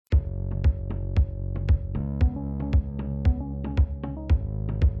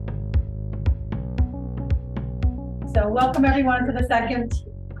So welcome everyone to the second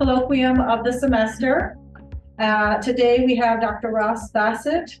colloquium of the semester. Today we have Dr. Ross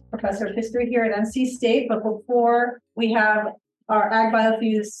Basset, Professor of History here at NC State. But before we have our Ag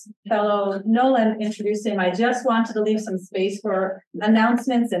Biofuse Fellow Nolan introduce him, I just wanted to leave some space for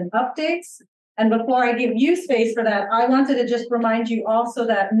announcements and updates. And before I give you space for that, I wanted to just remind you also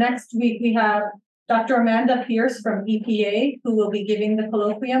that next week we have Dr. Amanda Pierce from EPA, who will be giving the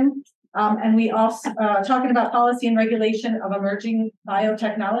colloquium. And we also talking about policy and regulation of emerging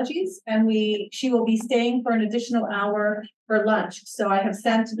biotechnologies. And she will be staying for an additional hour for lunch. So I have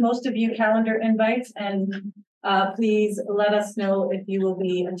sent most of you calendar invites, and please let us know if you will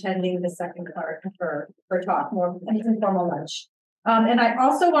be attending the second part for talk, more an informal lunch. And I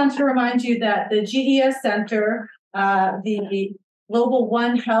also want to remind you that the GES Center, the Global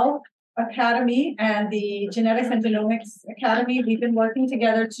One Health Academy and the Genetics and Genomics Academy, we've been working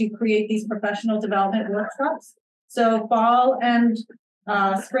together to create these professional development workshops. So fall and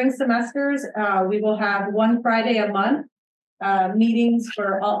spring semesters, we will have one Friday a month meetings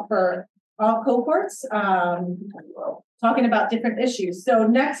for all cohorts, talking about different issues. So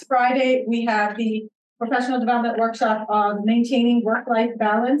next Friday, we have the professional development workshop on maintaining work-life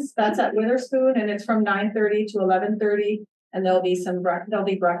balance. That's at Witherspoon, and it's from 9:30 to 11:30. And there'll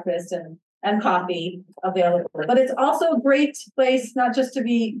be breakfast and coffee available. But it's also a great place not just to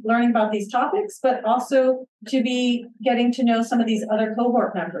be learning about these topics, but also to be getting to know some of these other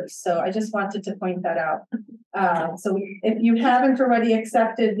cohort members. So I just wanted to point that out. So if you haven't already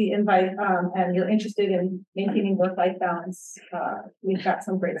accepted the invite and you're interested in maintaining work-life balance, we've got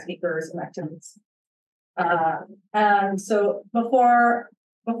some great speakers and activities. And so before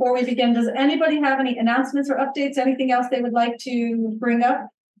we begin, does anybody have any announcements or updates? Anything else they would like to bring up?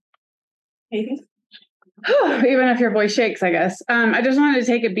 Katie? Even if your voice shakes, I guess. I just wanted to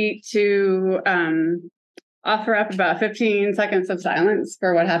take a beat to offer up about 15 seconds of silence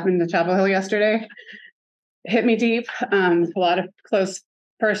for what happened to Chapel Hill yesterday. It hit me deep. A lot of close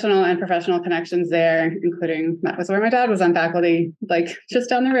personal and professional connections there, including that was where my dad was on faculty, like just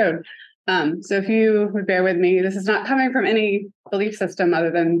down the road. So if you would bear with me, this is not coming from any belief system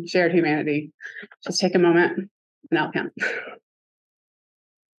other than shared humanity. Just take a moment and I'll count.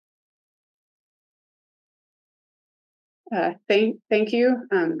 Thank you.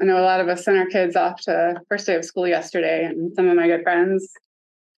 I know a lot of us sent our kids off to first day of school yesterday, and some of my good friends'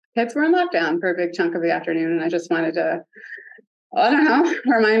 kids were in lockdown for a big chunk of the afternoon. And I just wanted to,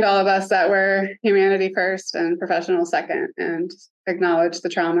 remind all of us that we're humanity first and professional second, and acknowledge the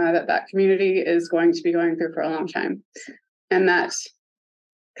trauma that community is going to be going through for a long time. And that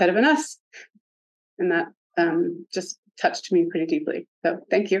could have been us. And that just touched me pretty deeply. So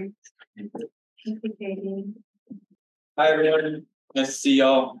thank you. Thank you, Katie. Hi, everyone. Nice to see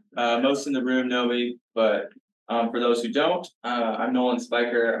y'all. Most in the room know me, but for those who don't, I'm Nolan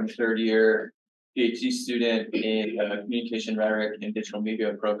Spiker. I'm a third year PhD student in Communication Rhetoric and Digital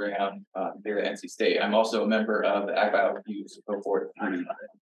Media program here at NC State. I'm also a member of the Ag Biofuse cohort 3.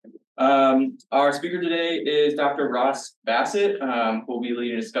 Our speaker today is Dr. Ross Basset, who will be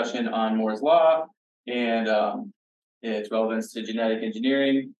leading a discussion on Moore's Law and its relevance to genetic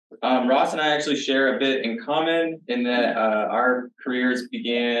engineering. Ross and I actually share a bit in common in that our careers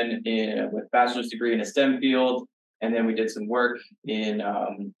began with a bachelor's degree in a STEM field. And then we did some work in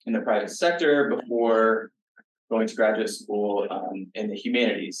the private sector before going to graduate school in the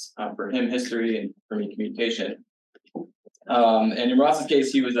humanities. For him, history, and for me, communication. And in Ross's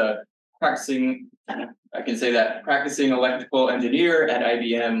case, he was a practicing electrical engineer at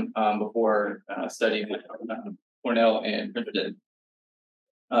IBM before studying at Cornell and Princeton.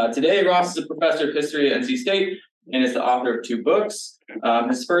 Today, Ross is a professor of history at NC State and is the author of 2 books.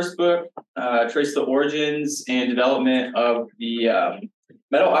 His first book traced the origins and development of the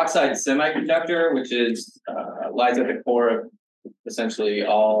metal oxide semiconductor, which lies at the core of essentially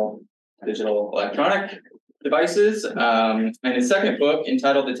all digital electronic devices. And his second book,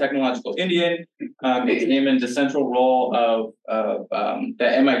 entitled The Technological Indian, examined the central role of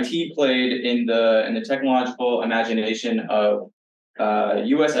that MIT played in the technological imagination of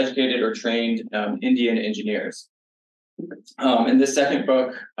U.S. educated or trained Indian engineers. And this second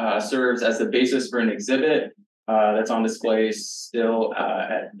book serves as the basis for an exhibit that's on display still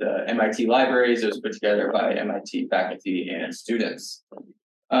at the MIT libraries. It was put together by MIT faculty and students.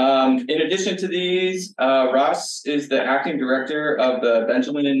 In addition to these, Ross is the acting director of the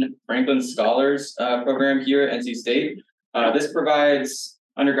Benjamin Franklin Scholars program here at NC State. This provides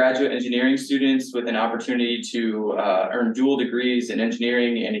undergraduate engineering students with an opportunity to earn dual degrees in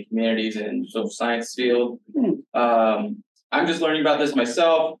engineering and in humanities and social science field. I'm just learning about this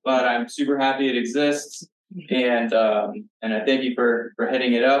myself, but I'm super happy it exists. and I thank you for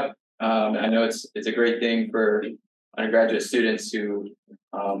heading it up. I know it's a great thing for undergraduate students who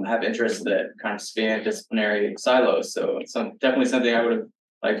have interests that kind of span disciplinary silos. So it's definitely something I would have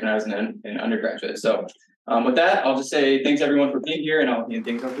liked when I was an undergraduate. So with that, I'll just say thanks everyone for being here, and I'll hand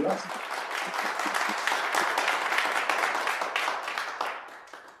things over to us.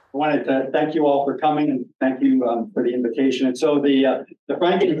 I wanted to thank you all for coming, and thank you for the invitation. And so the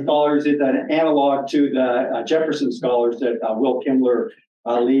Franklin Scholars is an analog to the Jefferson Scholars that Will Kindler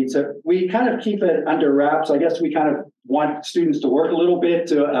leads. We kind of keep it under wraps. I guess we kind of want students to work a little bit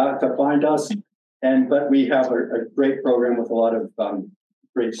to find us, but we have a great program with a lot of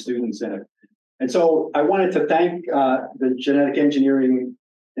great students in it. And so I wanted to thank the Genetic Engineering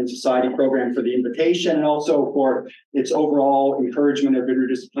and Society program for the invitation, and also for its overall encouragement of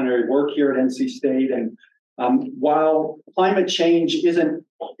interdisciplinary work here at NC State. And while climate change isn't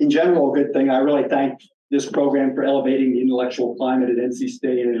in general a good thing, I really thank this program for elevating the intellectual climate at NC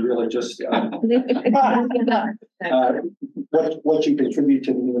State, and really just what you contribute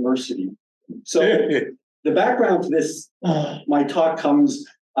to the university. So the background to this, my talk comes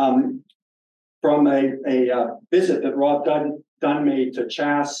from a visit that Rob Dunn made to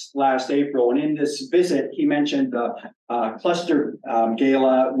CHAS last April. And in this visit, he mentioned the cluster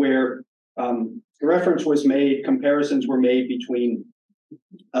gala where comparisons were made between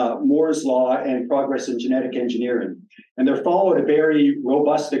Moore's Law and progress in genetic engineering. And there followed a very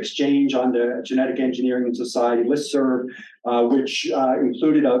robust exchange on the Genetic Engineering and Society listserv, which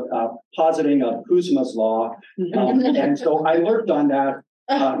included a positing of Kuzma's law. And so I worked on that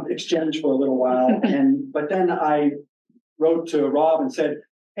exchange for a little while. But then I wrote to Rob and said,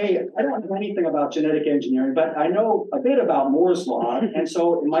 hey, I don't know anything about genetic engineering, but I know a bit about Moore's Law. And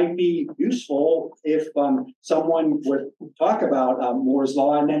so it might be useful if someone would talk about Moore's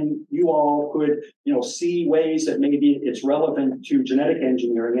Law, and then you all could, see ways that maybe it's relevant to genetic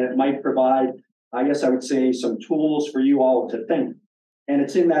engineering, and it might provide, I guess I would say, some tools for you all to think. And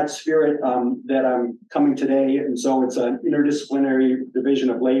it's in that spirit that I'm coming today. And so it's an interdisciplinary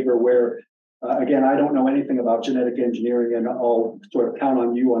division of labor where again, I don't know anything about genetic engineering, and I'll sort of count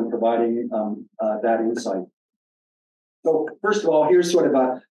on you on providing that insight. So first of all, here's sort of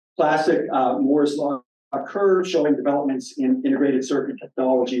a classic Moore's Law curve showing developments in integrated circuit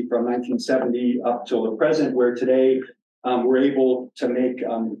technology from 1970 up till the present, where today we're able to make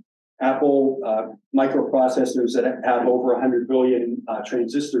Apple microprocessors that have over 100 billion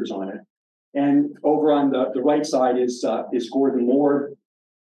transistors on it. And over on the right side is Gordon Moore.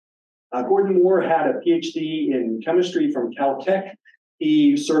 Gordon Moore had a PhD in chemistry from Caltech.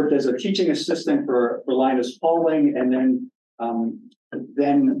 He served as a teaching assistant for Linus Pauling, and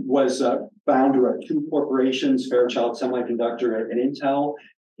then was founder of two corporations, Fairchild Semiconductor and Intel.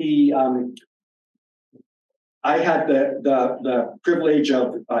 I had the privilege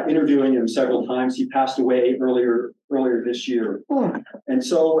of interviewing him several times. He passed away earlier this year, and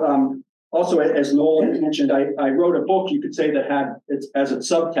so. Also, as Noel mentioned, I wrote a book, you could say, that had it as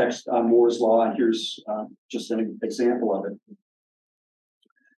its subtext Moore's Law, and here's just an example of it.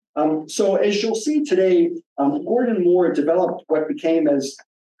 So as you'll see today, Gordon Moore developed what became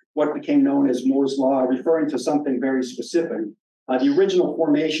known as Moore's Law, referring to something very specific. The original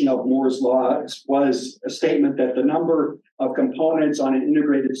formation of Moore's Law was a statement that the number of components on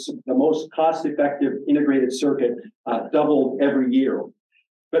the most cost-effective integrated circuit doubled every year.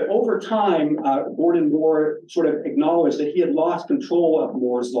 But over time, Gordon Moore sort of acknowledged that he had lost control of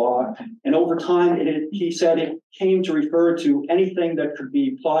Moore's Law. And over time, he said it came to refer to anything that could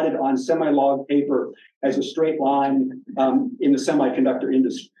be plotted on semi-log paper as a straight line in the semiconductor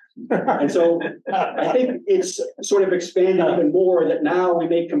industry. And so I think it's sort of expanded even more that now we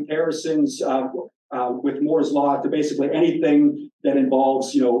make comparisons with Moore's Law to basically anything that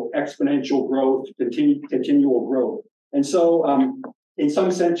involves, exponential growth, continual growth. And so in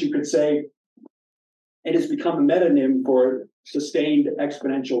some sense, you could say it has become a metonym for sustained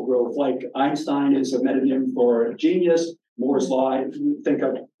exponential growth, like Einstein is a metonym for genius. Moore's Law, if you think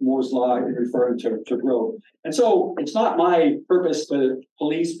of Moore's Law referring to growth. And so it's not my purpose to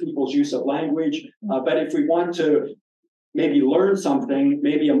police people's use of language, but if we want to maybe learn something,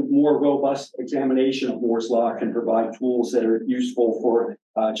 maybe a more robust examination of Moore's Law can provide tools that are useful for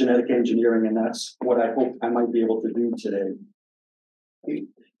genetic engineering, and that's what I hope I might be able to do today.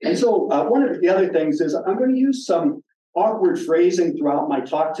 And so one of the other things is I'm going to use some awkward phrasing throughout my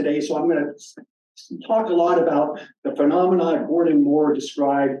talk today. So I'm going to talk a lot about the phenomena Gordon Moore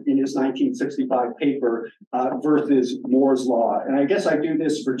described in his 1965 paper versus Moore's Law. And I guess I do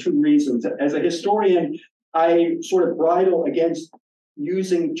this for two reasons. As a historian, I sort of bridle against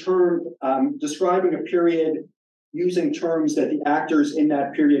describing a period using terms that the actors in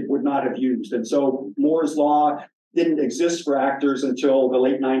that period would not have used. And so Moore's law didn't exist for actors until the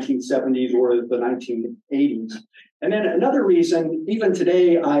late 1970s or the 1980s. And then another reason, even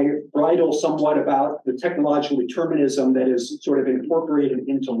today, I bridle somewhat about the technological determinism that is sort of incorporated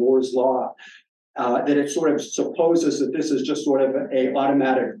into Moore's law, that it sort of supposes that this is just sort of a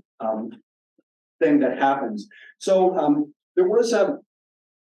automatic thing that happens. So there was a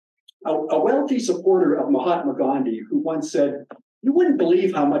wealthy supporter of Mahatma Gandhi who once said, "You wouldn't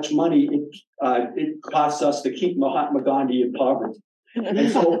believe how much money it costs us to keep Mahatma Gandhi in poverty." And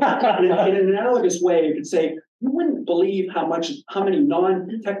so in an analogous way, you could say, you wouldn't believe how many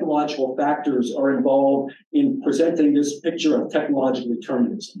non-technological factors are involved in presenting this picture of technological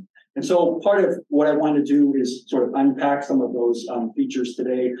determinism. And so part of what I want to do is sort of unpack some of those features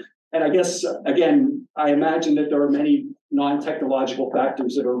today. And I guess, again, I imagine that there are many non-technological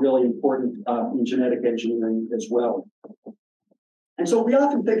factors that are really important in genetic engineering as well. And so we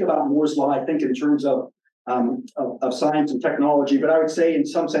often think about Moore's law, I think, in terms of science and technology, but I would say in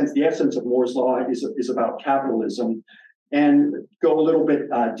some sense, the essence of Moore's law is about capitalism. And go a little bit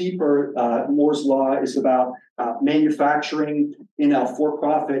deeper, Moore's law is about manufacturing in a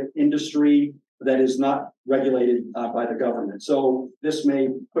for-profit industry that is not regulated by the government. So this may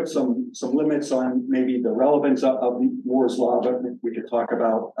put some limits on maybe the relevance of Moore's law, but we could talk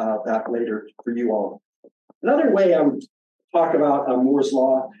about that later for you all. Another way I would talk about Moore's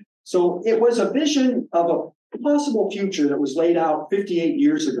law. So it was a vision of a possible future that was laid out 58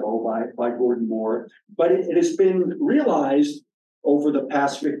 years ago by Gordon Moore, but it has been realized over the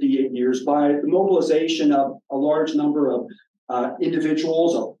past 58 years by the mobilization of a large number of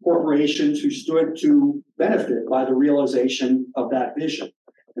individuals, of corporations who stood to benefit by the realization of that vision.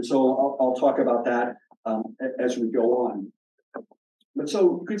 And so I'll talk about that as we go on. But so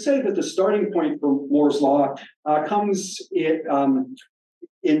you could say that the starting point for Moore's law comes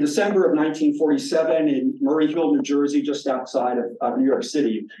in December of 1947 in Murray Hill, New Jersey, just outside of New York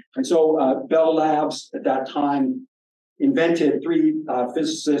City. And so Bell Labs at that time invented three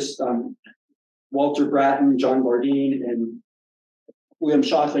physicists, Walter Brattain, John Bardeen, and William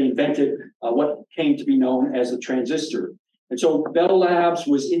Shockley invented what came to be known as a transistor. And so Bell Labs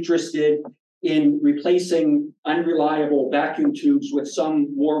was interested in replacing unreliable vacuum tubes with some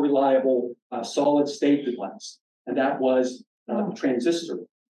more reliable solid state device. And that was the transistor.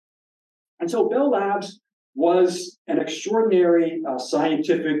 And so Bell Labs was an extraordinary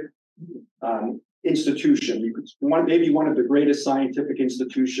scientific institution. You could maybe one of the greatest scientific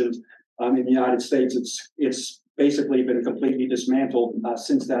institutions in the United States. It's basically been completely dismantled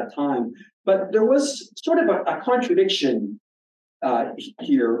since that time. But there was sort of a contradiction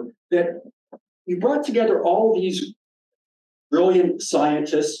here that you brought together all these brilliant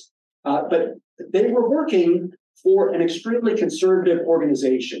scientists, but they were working for an extremely conservative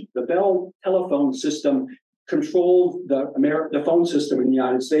organization. The Bell telephone system controlled the phone system in the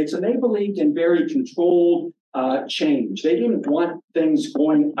United States, and they believed in very controlled change. They didn't want things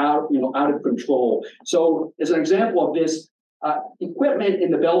going out of control. So, as an example of this, equipment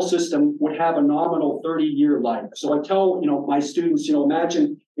in the Bell system would have a nominal 30-year life. So I tell my students,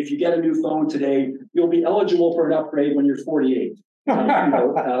 imagine if you get a new phone today, you'll be eligible for an upgrade when you're 48.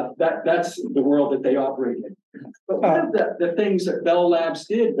 That's the world that they operate in. But one of the things that Bell Labs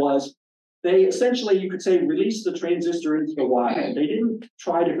did was they essentially, you could say, released the transistor into the wild. They didn't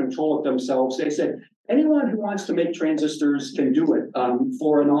try to control it themselves. They said, anyone who wants to make transistors can do it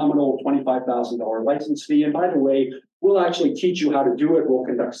for a nominal $25,000 license fee. And by the way, we'll actually teach you how to do it. We'll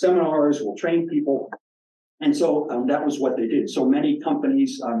conduct seminars. We'll train people. And so that was what they did. So many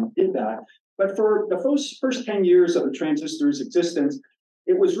companies did that. But for the first 10 years of the transistor's existence,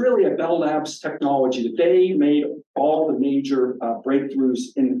 it was really a Bell Labs technology that they made all the major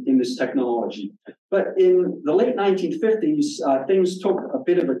breakthroughs in this technology. But in the late 1950s, things took a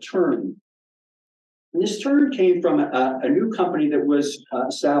bit of a turn. And this turn came from a new company that was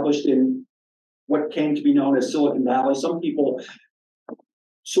established in what came to be known as Silicon Valley. Some people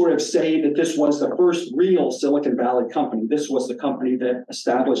sort of say that this was the first real Silicon Valley company. This was the company that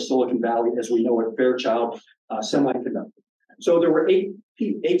established Silicon Valley as we know it, Fairchild Semiconductor. So there were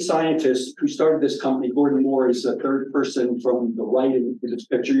eight scientists who started this company. Gordon Moore is the third person from the right in this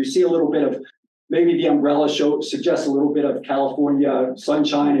picture. You see a little bit of, maybe the umbrella suggests a little bit of California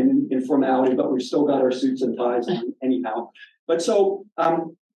sunshine and informality, but we've still got our suits and ties anyhow. But so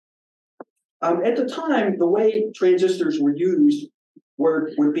at the time, the way transistors were used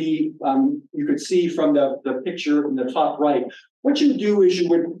would be, you could see from the picture in the top right, what you do is you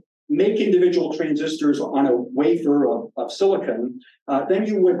would make individual transistors on a wafer of silicon. Then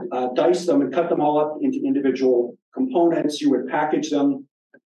you would dice them and cut them all up into individual components. You would package them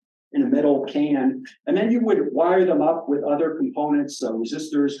in a metal can, and then you would wire them up with other components,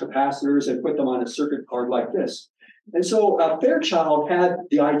 resistors, capacitors, and put them on a circuit card like this. And so Fairchild had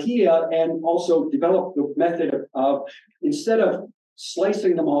the idea and also developed the method of instead of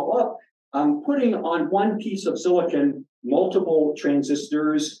slicing them all up, putting on one piece of silicon multiple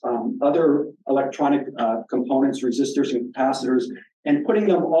transistors, other electronic components, resistors and capacitors, and putting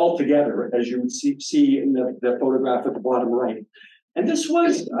them all together, as you would see in the photograph at the bottom right. And this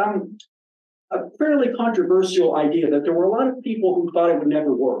was a fairly controversial idea that there were a lot of people who thought it would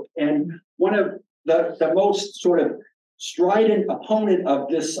never work. And one of the most sort of strident opponent of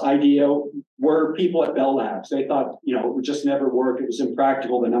this idea were people at Bell Labs. They thought, it would just never work. It was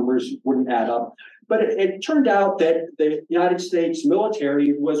impractical. The numbers wouldn't add up. But it turned out that the United States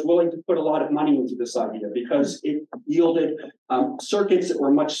military was willing to put a lot of money into this idea because it yielded circuits that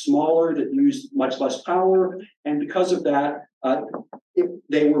were much smaller, that used much less power. And because of that,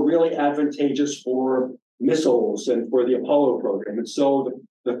 they were really advantageous for missiles and for the Apollo program. And so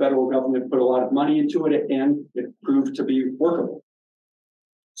the federal government put a lot of money into it, and it proved to be workable.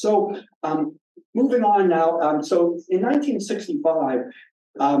 So moving on now, so in 1965,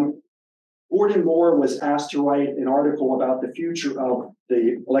 Gordon Moore was asked to write an article about the future of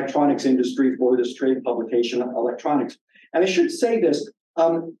the electronics industry for this trade publication, Electronics. And I should say this,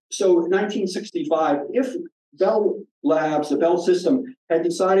 so 1965, if Bell Labs, the Bell system, had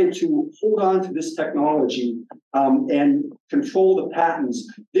decided to hold on to this technology and control the patents,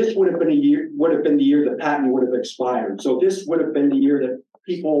 this would have been the year the patent would have expired. So this would have been the year that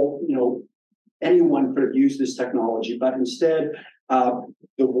people, anyone could have used this technology. But instead, the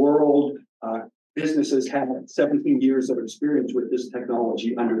world, businesses had 17 years of experience with this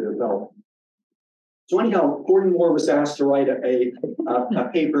technology under their belt. So anyhow, Gordon Moore was asked to write a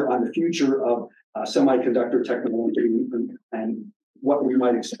paper on the future of semiconductor technology and what we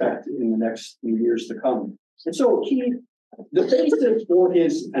might expect in the next few years to come. And so the basis for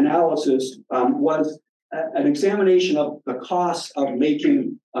his analysis was an examination of the cost of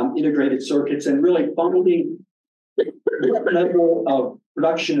making integrated circuits and really finding what level of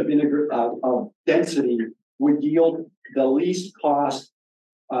production of density would yield the least cost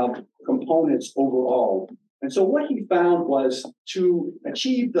of components overall. And so what he found was to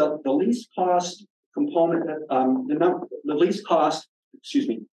achieve the least cost component,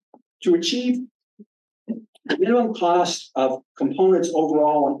 to achieve the minimum cost of components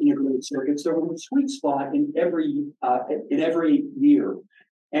overall on integrated circuits, there was a sweet spot in every year.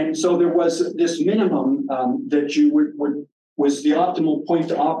 And so there was this minimum that you was the optimal point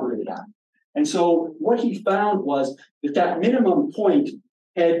to operate at. And so what he found was that minimum point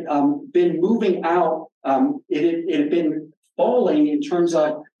had been moving out. It had been falling in terms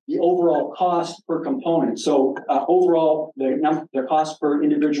of the overall cost per component. So overall, the cost per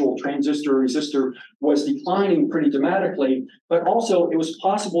individual transistor or resistor was declining pretty dramatically, but also it was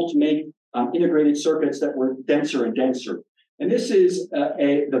possible to make integrated circuits that were denser and denser. And this is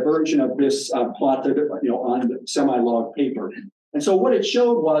the version of this plot that, on the semi-log paper. And so what it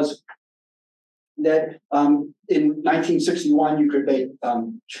showed was that in 1961, you could make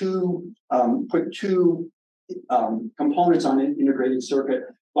put two components on an integrated circuit.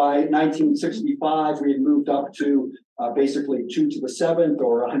 By 1965, we had moved up to basically 2 to the 7th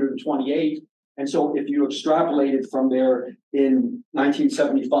or 128. And so if you extrapolated from there in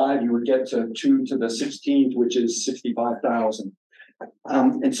 1975, you would get to 2 to the 16th, which is 65,000.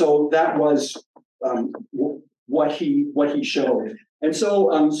 And so that was what he showed. And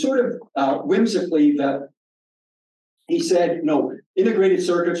so sort of whimsically, he said, integrated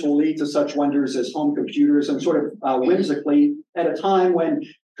circuits will lead to such wonders as home computers. And sort of whimsically, at a time when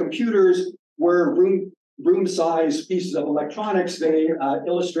computers were room-sized pieces of electronics, they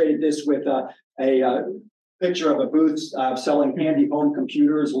illustrated this with a picture of a booth selling handy home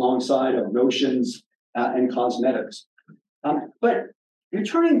computers alongside of notions and cosmetics. But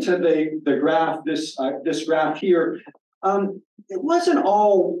returning to the graph, this graph here, it wasn't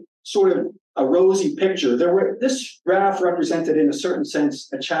all sort of a rosy picture. This graph represented, in a certain sense,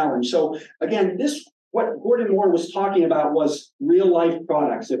 a challenge. So again, what Gordon Moore was talking about was real life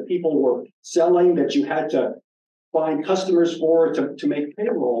products that people were selling that you had to find customers for to make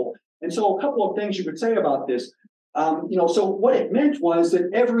payroll. And so a couple of things you could say about this. So what it meant was that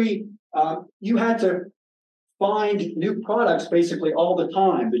you had to find new products basically all the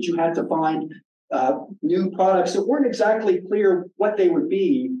time, that you had to find new products that weren't exactly clear what they would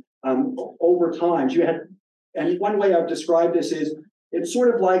be over time. And one way I've described this is it's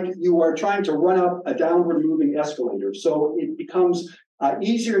sort of like you are trying to run up a downward moving escalator. So it becomes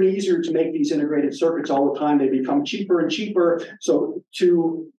easier and easier to make these integrated circuits all the time. They become cheaper and cheaper. So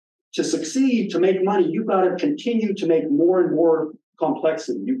to succeed, to make money, you've got to continue to make more and more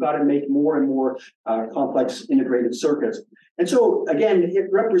complexity. You've got to make more and more complex integrated circuits. And so again, it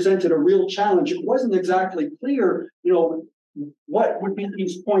represented a real challenge. It wasn't exactly clear, what would be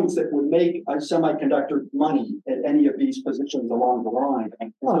these points that would make a semiconductor money at any of these positions along the line.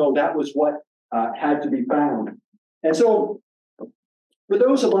 And so that was what had to be found. And so for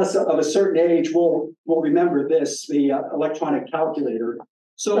those of us of a certain age, we'll remember this, the electronic calculator.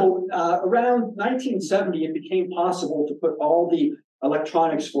 So around 1970, it became possible to put all the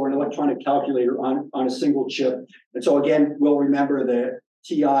electronics for an electronic calculator on a single chip. And so again, we'll remember the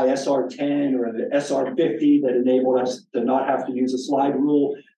TI SR10 or the SR50 that enabled us to not have to use a slide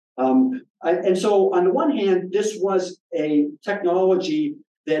rule. And so on the one hand, this was a technology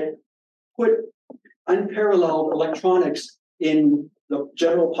that put unparalleled electronics in the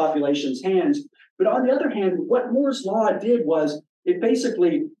general population's hands. But on the other hand, what Moore's law did was it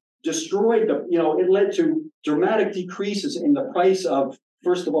basically destroyed it led to dramatic decreases in the price of,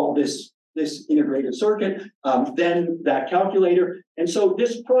 first of all, this integrated circuit, then that calculator. And so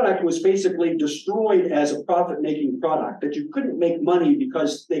this product was basically destroyed as a profit-making product, that you couldn't make money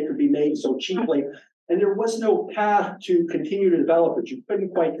because they could be made so cheaply. And there was no path to continue to develop it. You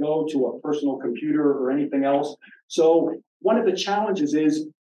couldn't quite go to a personal computer or anything else. So one of the challenges is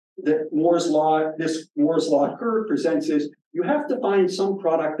that this Moore's law curve presents is you have to find some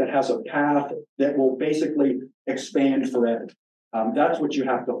product that has a path that will basically expand forever. That's what you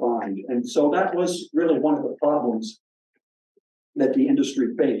have to find. And so that was really one of the problems that the industry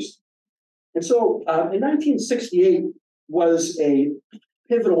faced. And so in 1968 was a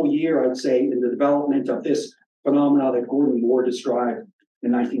pivotal year, I'd say, in the development of this phenomena that Gordon Moore described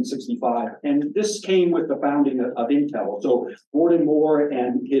in 1965. And this came with the founding of Intel. So Gordon Moore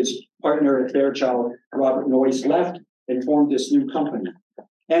and his partner at Fairchild, Robert Noyce, left and formed this new company.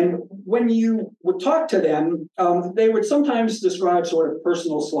 And when you would talk to them, they would sometimes describe sort of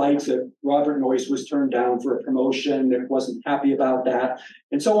personal slights that Robert Noyce was turned down for a promotion, that wasn't happy about that,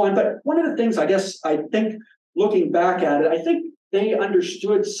 and so on. But one of the things I think, looking back at it, I think they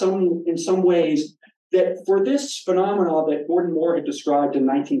understood in some ways that for this phenomenon that Gordon Moore had described in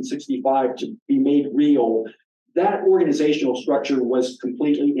 1965 to be made real, that organizational structure was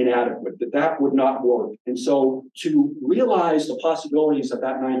completely inadequate, that would not work. And so to realize the possibilities of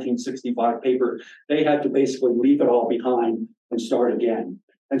that 1965 paper, they had to basically leave it all behind and start again.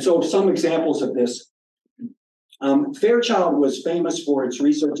 And so some examples of this, Fairchild was famous for its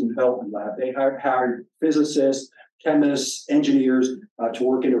research and development lab. They hired physicists, chemists, engineers to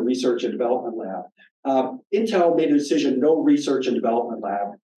work in a research and development lab. Intel made a decision, no research and development lab.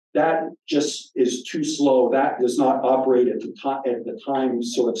 That just is too slow. That does not operate at the time,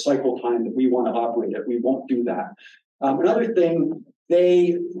 sort of cycle time that we want to operate at. We won't do that. Another thing,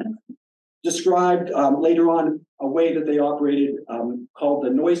 they described later on a way that they operated called the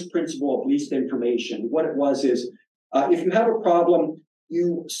Noyce principle of least information. What it was is, if you have a problem,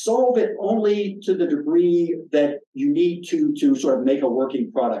 you solve it only to the degree that you need to sort of make a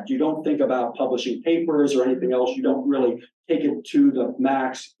working product. You don't think about publishing papers or anything else. You don't really take it to the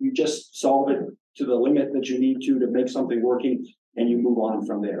max. You just solve it to the limit that you need to make something working, and you move on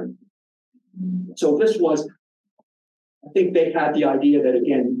from there. So this was, I think they had the idea that,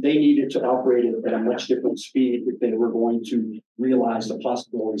 again, they needed to operate at a much different speed if they were going to realize the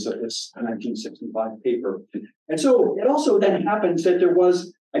possibilities of this 1965 paper. And so it also then happens that there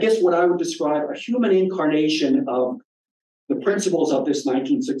was, I guess, what I would describe a human incarnation of the principles of this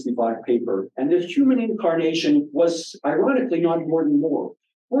 1965 paper. And the human incarnation was, ironically, not Gordon Moore.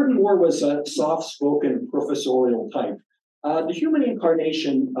 Gordon Moore was a soft-spoken professorial type. The human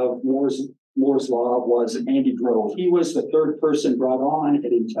incarnation of Moore's law was Andy Grove. He was the third person brought on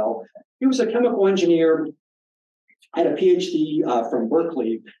at Intel. He was a chemical engineer, had a PhD from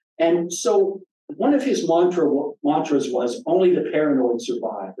Berkeley. And so one of his mantras was only the paranoid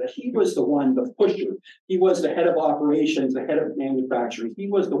survive, that he was the one, the pusher. He was the head of operations, the head of manufacturing. He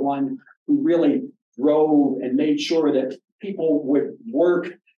was the one who really drove and made sure that people would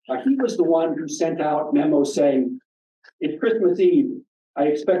work. He was the one who sent out memos saying, it's Christmas Eve. I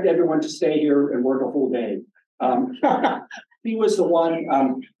expect everyone to stay here and work a full day. He was the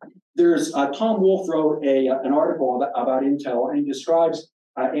one. There's Tom Wolfe wrote an article about Intel, and he describes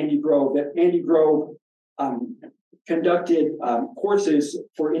Andy Grove, that Andy Grove conducted courses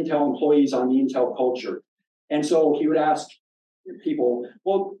for Intel employees on the Intel culture. And so he would ask people,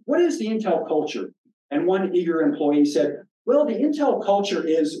 well, what is the Intel culture? And one eager employee said, Well, the Intel culture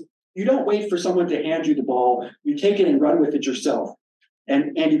is you don't wait for someone to hand you the ball, you take it and run with it yourself.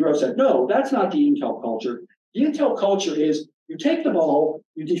 And Andy Grove said, no, that's not the Intel culture. The Intel culture is you take the ball,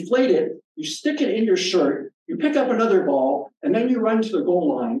 you deflate it, you stick it in your shirt, you pick up another ball, and then you run to the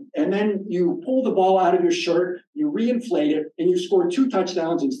goal line, and then you pull the ball out of your shirt, you reinflate it, and you score 2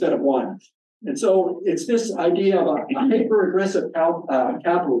 touchdowns instead of 1. And so it's this idea of a hyper-aggressive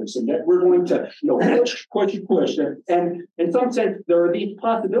capitalism that we're going to, push. And in some sense, there are these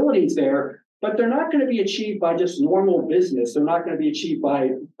possibilities there, but they're not going to be achieved by just normal business. They're not going to be achieved by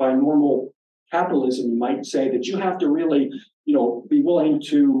normal capitalism, you might say, that you have to really, be willing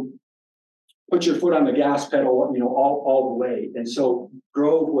to put your foot on the gas pedal, all the way. And so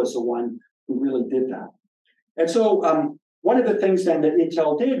Grove was the one who really did that. And so one of the things then that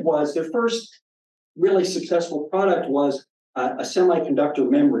Intel did was their first really successful product was a semiconductor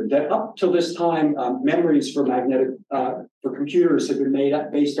memory. That up till this time, memories for computers have been made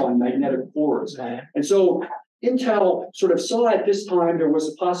based on magnetic cores. And so Intel sort of saw at this time there was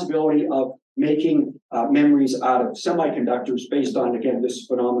a possibility of making memories out of semiconductors based on, again, this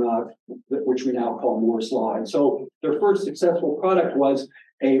phenomenon which we now call Moore's Law. And so their first successful product was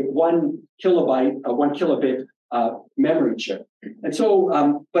a 1 kilobit memory chip. And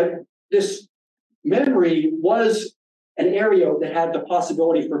so, but this memory was an area that had the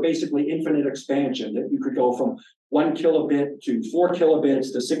possibility for basically infinite expansion, that you could go from 1 kilobit to 4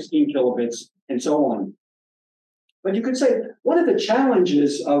 kilobits to 16 kilobits and so on. But you could say one of the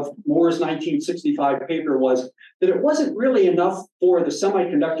challenges of Moore's 1965 paper was that it wasn't really enough for the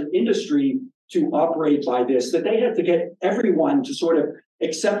semiconductor industry to operate by this, that they had to get everyone to sort of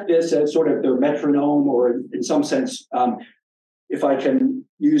accept this as sort of their metronome, or in some sense, if I can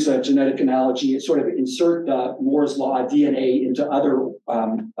use a genetic analogy, sort of insert the Moore's Law DNA into other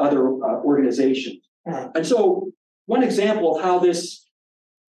organizations. And so one example of how this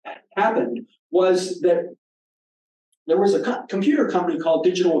happened was that there was a computer company called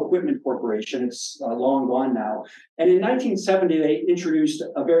Digital Equipment Corporation. It's long gone now. And in 1970, they introduced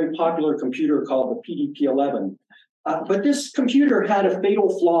a very popular computer called the PDP-11. But this computer had a fatal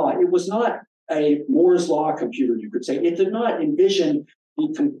flaw. It was not a Moore's Law computer, you could say. It did not envision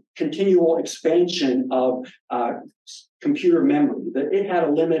the continual expansion of computer memory. That it had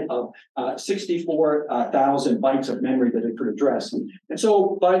a limit of 64,000 bytes of memory that it could address. And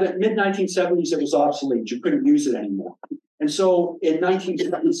so by the mid-1970s, it was obsolete. You couldn't use it anymore. And so in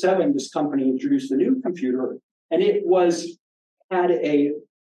 1977, this company introduced a new computer, and it had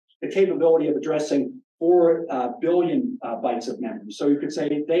the capability of addressing 4 billion bytes of memory. So you could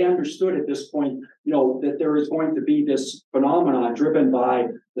say they understood at this point, that there is going to be this phenomenon driven by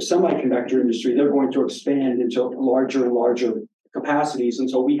the semiconductor industry. They're going to expand into larger and larger capacities. And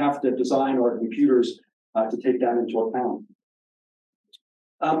so we have to design our computers to take that into account.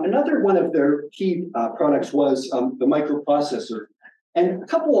 Another one of their key products was the microprocessor. And a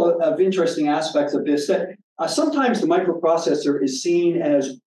couple of interesting aspects of this, that sometimes the microprocessor is seen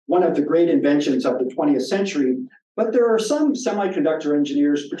as one of the great inventions of the 20th century, but there are some semiconductor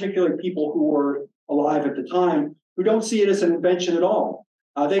engineers, particularly people who were alive at the time, who don't see it as an invention at all.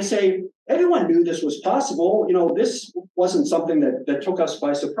 They say, everyone knew this was possible. This wasn't something that took us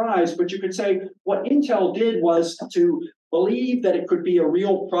by surprise, but you could say what Intel did was to believe that it could be a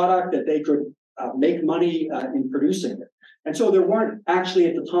real product, that they could make money in producing it. And so there weren't actually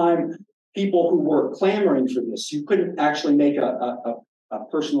at the time people who were clamoring for this. You couldn't actually make a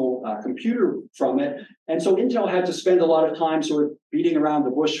personal computer from it. And so Intel had to spend a lot of time sort of beating around the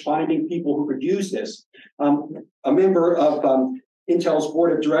bush, finding people who could use this. A member of Intel's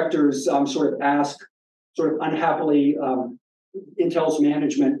board of directors sort of asked, sort of unhappily, Intel's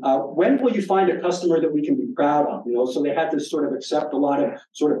management, when will you find a customer that we can be proud of? So they had to sort of accept a lot of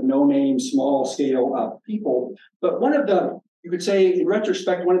sort of no-name, small-scale people. But one of you could say, in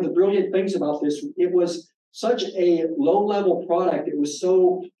retrospect, one of the brilliant things about this, it was such a low-level product. It was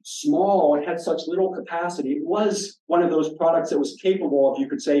so small. It had such little capacity. It was one of those products that was capable of, you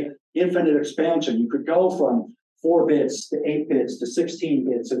could say, infinite expansion. You could go from 4 bits to 8 bits to 16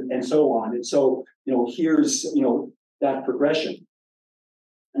 bits and so on. And so, here's, that progression.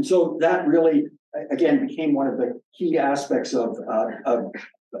 And so that really, again, became one of the key aspects of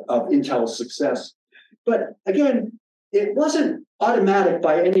Intel's success. But again, it wasn't automatic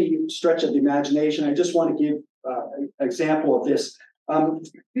by any stretch of the imagination. I just want to give an example of this.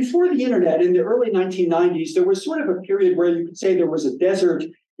 Before the internet, in the early 1990s, there was sort of a period where you could say there was a desert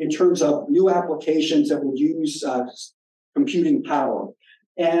in terms of new applications that would use computing power.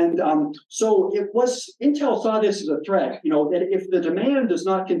 And so Intel saw this as a threat, that if the demand does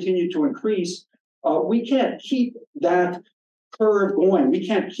not continue to increase, we can't keep that curve going. We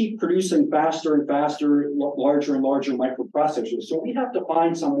can't keep producing faster and faster, larger and larger microprocessors. So we have to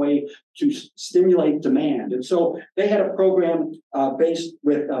find some way to stimulate demand. And so they had a program based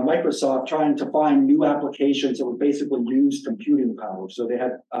with Microsoft trying to find new applications that would basically use computing power. So they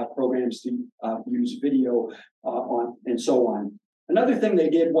had programs to use video on and so on. Another thing they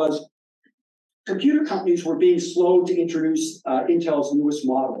did was computer companies were being slow to introduce Intel's newest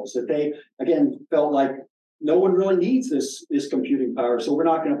models, that they, again, felt like no one really needs this computing power, so we're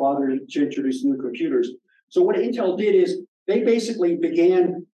not going to bother to introduce new computers. So what Intel did is they basically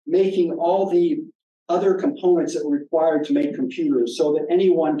began making all the other components that were required to make computers so that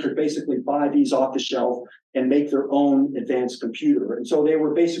anyone could basically buy these off the shelf and make their own advanced computer. And so they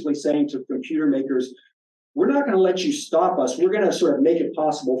were basically saying to computer makers, we're not going to let you stop us. We're going to sort of make it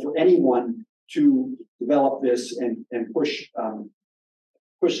possible for anyone to develop this and push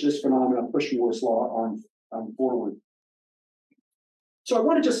this phenomenon, push Moore's law on forward. So I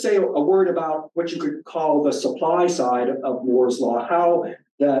want to just say a word about what you could call the supply side of Moore's law, how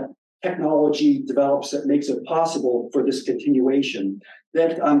the technology develops that makes it possible for this continuation.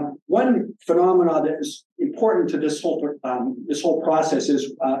 That one phenomenon that is important to this whole process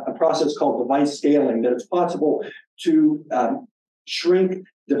is a process called device scaling, that it's possible to shrink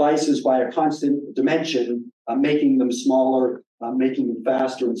devices by a constant dimension, making them smaller, making them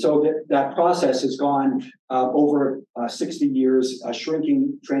faster. And so that process has gone over 60 years,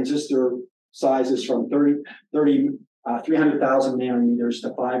 shrinking transistor sizes from 300,000 nanometers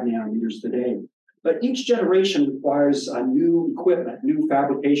to 5 nanometers today. But each generation requires new equipment, new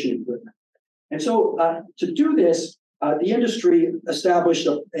fabrication equipment. And so to do this, the industry established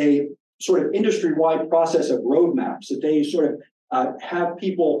a sort of industry-wide process of roadmaps that they sort of have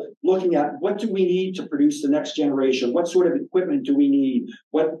people looking at what do we need to produce the next generation? What sort of equipment do we need?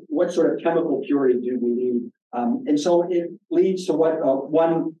 What sort of chemical purity do we need? And so it leads to what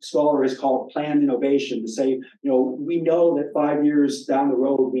one scholar has called planned innovation, to say, we know that 5 years down the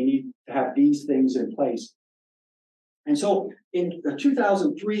road, we need to have these things in place. And so in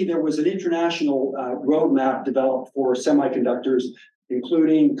 2003, there was an international roadmap developed for semiconductors,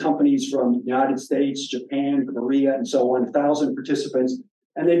 including companies from the United States, Japan, Korea, and so on, 1,000 participants.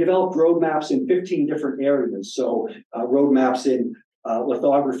 And they developed roadmaps in 15 different areas. So roadmaps in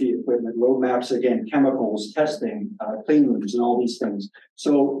lithography equipment, roadmaps, again, chemicals, testing, clean rooms, and all these things.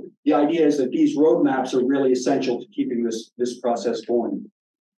 So the idea is that these roadmaps are really essential to keeping this process going.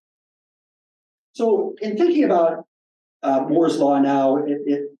 So in thinking about Moore's law now,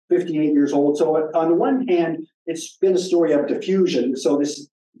 it 58 years old. So on the one hand, it's been a story of diffusion. So this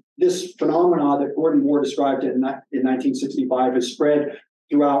phenomena that Gordon Moore described in 1965 has spread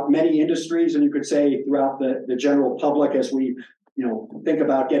throughout many industries, and you could say throughout the general public as we think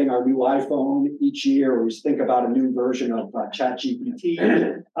about getting our new iPhone each year, or we think about a new version of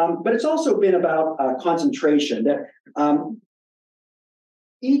ChatGPT. But it's also been about concentration, that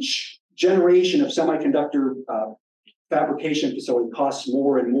each generation of semiconductor fabrication facility costs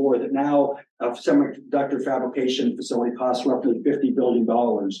more and more, that now a semiconductor fabrication facility costs roughly $50 billion.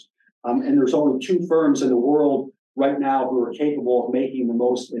 And there's only 2 firms in the world right now who are capable of making the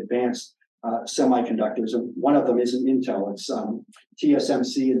most advanced semiconductors. And one of them isn't Intel, it's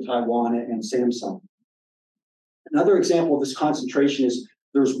TSMC in Taiwan and Samsung. Another example of this concentration is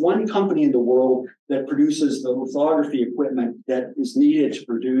there's one company in the world that produces the lithography equipment that is needed to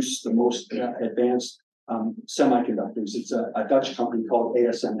produce the most advanced semiconductors. It's a Dutch company called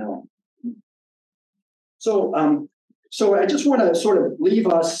ASML. So I just want to sort of leave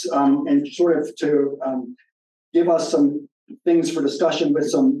us and sort of to give us some things for discussion with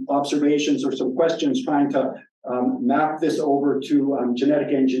some observations or some questions, trying to map this over to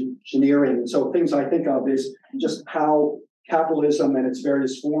genetic engineering. And so things I think of is just how capitalism and its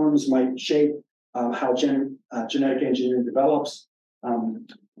various forms might shape how genetic engineering develops.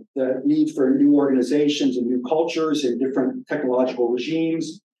 The need for new organizations and new cultures in different technological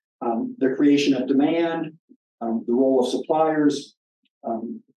regimes, the creation of demand, the role of suppliers,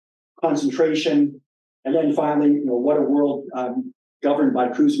 concentration, and then finally, what a world governed by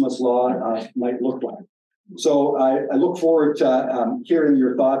Kuzma's law might look like. So I look forward to hearing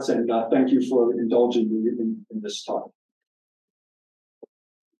your thoughts, and thank you for indulging me in this talk.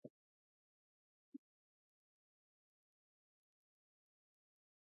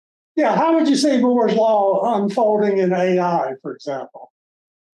 Yeah, how would you see Moore's law unfolding in AI, for example?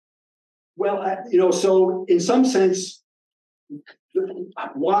 Well, so in some sense,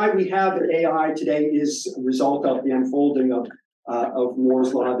 why we have AI today is a result of the unfolding of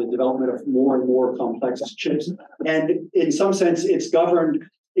Moore's law, the development of more and more complex chips. And in some sense, it's governed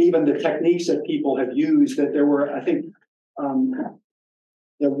even the techniques that people have used, that there were, I think,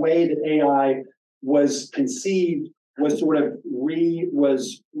 the way that AI was conceived was sort of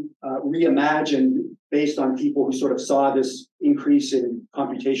reimagined based on people who sort of saw this increase in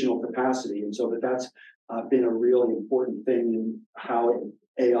computational capacity. And so that's been a really important thing in how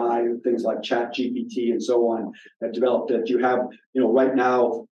AI, things like ChatGPT and so on, have developed. That you have, right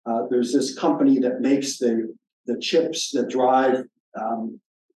now, there's this company that makes the chips that drive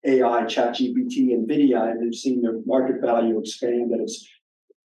AI, ChatGPT, NVIDIA, and they've seen their market value expand. That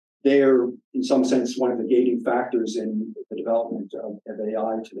they're, in some sense, one of the gating factors in the development of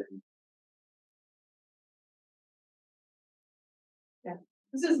AI today. Yeah,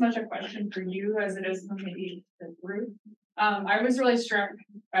 this is much a question for you as it is for maybe the group. I was really struck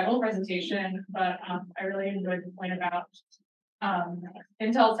by the whole presentation, but I really enjoyed the point about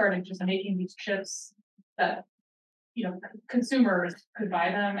Intel started just making these chips that consumers could buy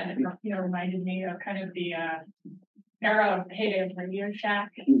them, and it reminded me of kind of the era of heyday of Radio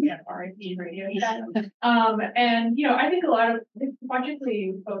Shack, RIP Radio Shack. And I think a lot of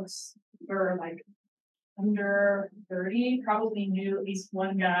logically folks were like under 30 probably knew at least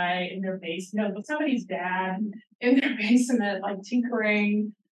one guy in their basement, somebody's dad in their basement, like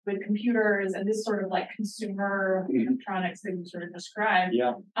tinkering with computers and this sort of like consumer electronics that you sort of described.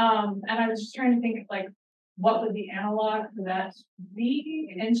 Yeah. And I was just trying to think like, what would the analog for that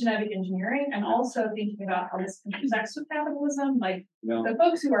be in genetic engineering, and also thinking about how this intersects with capitalism. Like the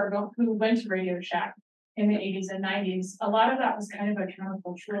folks who went to Radio Shack in the 80s and 90s, a lot of that was kind of a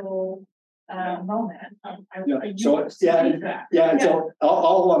countercultural moment. So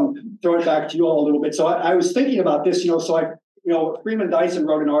I'll throw it back to you all a little bit. So I was thinking about this, Freeman Dyson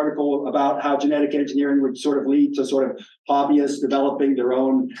wrote an article about how genetic engineering would sort of lead to sort of hobbyists developing their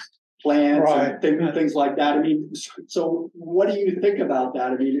own plants and things like that. I mean, so what do you think about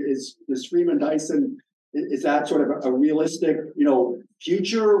that? I mean, is Freeman Dyson, is that sort of a realistic,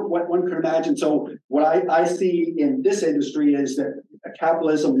 future, what one could imagine? So what I see in this industry is that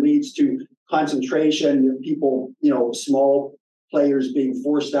capitalism leads to concentration, people, small players being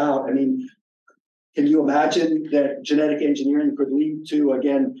forced out. I mean, can you imagine that genetic engineering could lead to,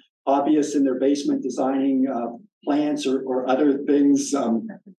 again, hobbyists in their basement designing plants or other things?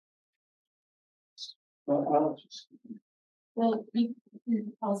 Well, you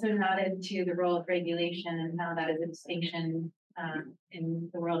also nodded to the role of regulation and how that is a distinction in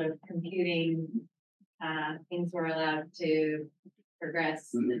the world of computing. Things were allowed to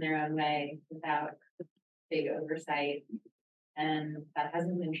progress in their own way without big oversight. And that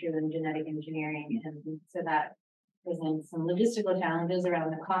hasn't been true in genetic engineering. And so that presents some logistical challenges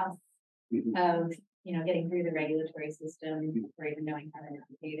around the costs of, getting through the regulatory system or even knowing how to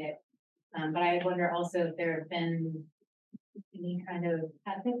navigate it. But I wonder also if there have been any kind of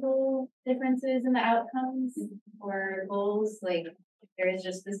ethical differences in the outcomes or goals. Like there is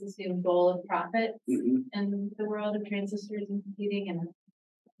just this assumed goal of profit in the world of transistors and computing, and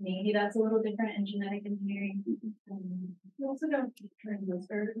maybe that's a little different in genetic engineering. You also don't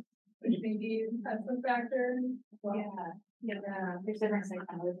transistors, which maybe that's a factor. Yeah, there's different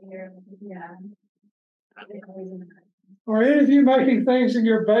psychology here. Yeah. Are any of you making things in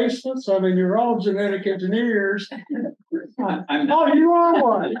your basements? I mean, you're all genetic engineers. Oh, you are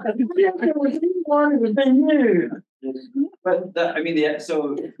one. If it was anyone, it would be you. But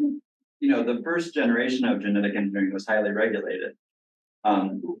the first generation of genetic engineering was highly regulated.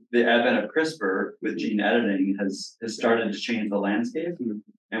 The advent of CRISPR with gene editing has started to change the landscape.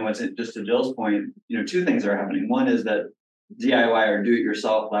 And just to Jill's point, two things are happening. One is that DIY or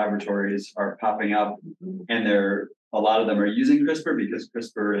do-it-yourself laboratories are popping up, and a lot of them are using CRISPR because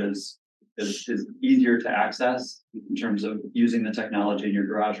CRISPR is easier to access in terms of using the technology in your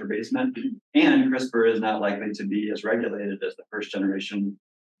garage or basement. And CRISPR is not likely to be as regulated as the first generation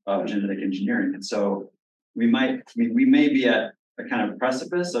of genetic engineering. And so we may be at a kind of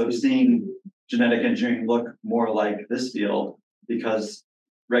precipice of seeing genetic engineering look more like this field because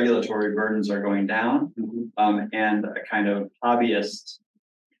regulatory burdens are going down, and a kind of hobbyist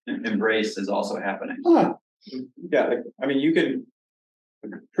embrace is also happening. Yeah, I mean,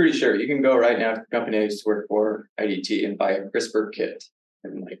 I'm pretty sure you can go right now to the company I used to work for, IDT, and buy a CRISPR kit,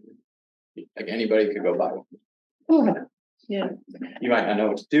 and like anybody could go buy one. Yeah. You might not know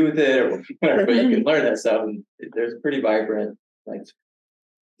what to do with it or whatever, but you can learn that stuff. And there's pretty vibrant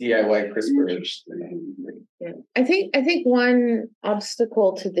DIY CRISPR. Yeah. I think one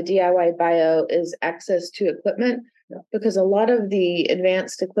obstacle to the DIY bio is access to equipment, because a lot of the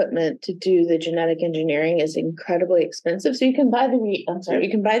advanced equipment to do the genetic engineering is incredibly expensive. So you can buy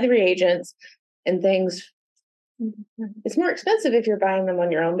the reagents and things It's more expensive if you're buying them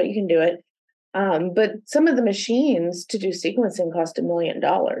on your own, but you can do it. But some of the machines to do sequencing cost $1 million.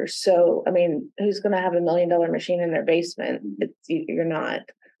 So, I mean, who's going to have $1 million machine in their basement? You're not.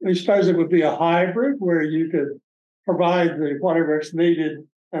 I suppose it would be a hybrid where you could provide the whatever it's needed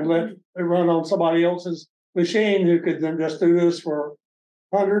and let it run on somebody else's machine who could then just do this for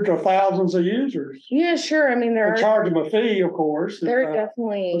hundreds or thousands of users. Yeah, sure. I mean, Or charge them a fee, of course. there are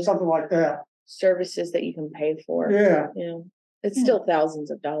definitely or something like that. services that you can pay for. Yeah. Yeah. It's still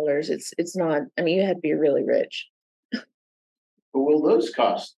thousands of dollars. It's not, I mean, you had to be really rich. But will those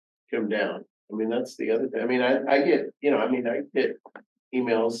costs come down? I mean, that's the other thing. I mean, I get, I get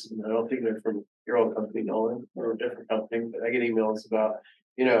emails, and I don't think they're from your old company, Nolan, or a different company, but I get emails about,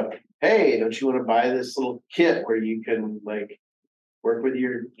 hey, don't you want to buy this little kit where you can like work with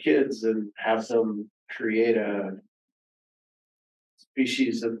your kids and have them create a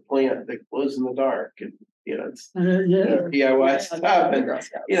species of plant that glows in the dark, and it's DIY stuff, and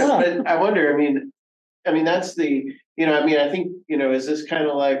but I wonder, I mean that's the, I think, is this kind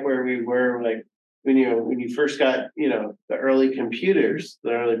of like where we were like when you first got, the early computers,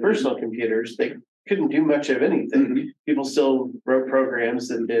 the early personal computers, they couldn't do much of anything. Mm-hmm. People still wrote programs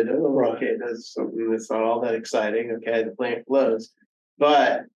that did, okay, that's something that's not all that exciting. Okay, the plant glows,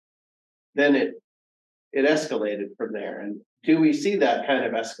 but then it escalated from there. And do we see that kind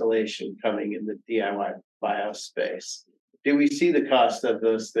of escalation coming in the DIY bio space? Do we see the cost of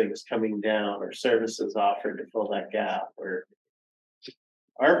those things coming down, or services offered to fill that gap? Or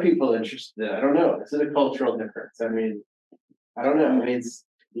are people interested? I don't know. Is it a cultural difference? I mean, I don't know. I mean,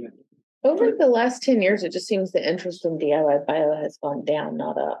 Over the last 10 years, it just seems the interest in DIY bio has gone down,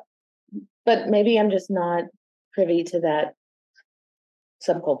 not up. But maybe I'm just not privy to that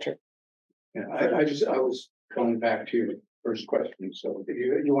subculture. Yeah, I was going back to your first question. So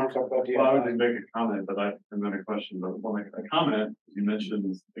if you want to talk about DIY? Well, I was going to make a comment, but and then a question. But I'll make a comment. You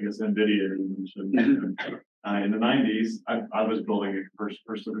mentioned, I guess, NVIDIA. You mentioned in the 90s, I was building a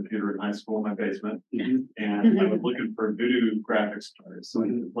personal computer in high school in my basement, and I was looking for voodoo graphics cards so I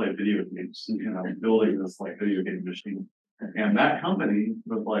could play video games. And I was building this like video game machine, and that company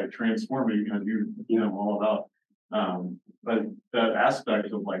was like transforming, all about. But that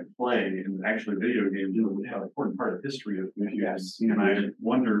aspect of like play and actually video games is an important part of history of computers. And I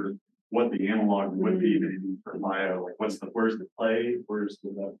wonder what the analog would be maybe for bio. Like, where's the play? Where's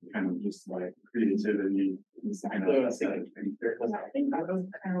the kind of just like creativity?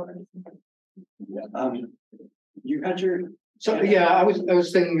 You had your I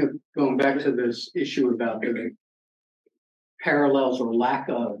was thinking of going back to this issue about the parallels or lack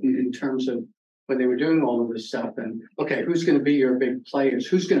of in terms of when they were doing all of this stuff, and okay, who's going to be your big players?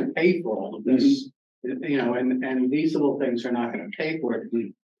 Who's going to pay for all of this? And these little things are not going to pay for it.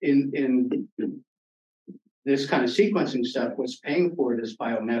 In this kind of sequencing stuff, what's paying for it is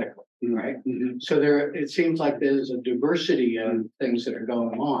biomedical, right? So it seems like there's a diversity of things that are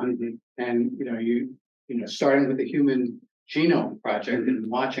going on, and starting with the Human Genome Project and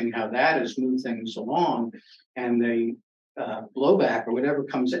watching how that has moved things along, and the blowback or whatever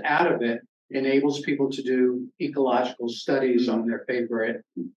comes out of it enables people to do ecological studies on their favorite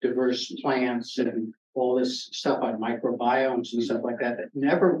diverse plants and all this stuff on microbiomes and stuff like that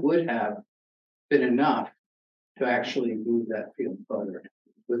never would have been enough to actually move that field further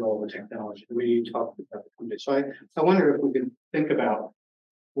with all the technology. We talked about the so I wonder if we can think about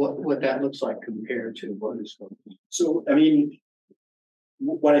what that looks like compared to what is going on. So, I mean,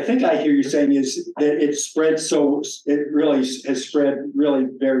 what I think I hear you saying is that it spreads, it really has spread really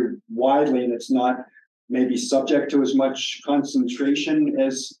very widely, and it's not maybe subject to as much concentration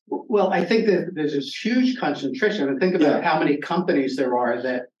as. Well, I think that there's this huge concentration. I mean, think about how many companies there are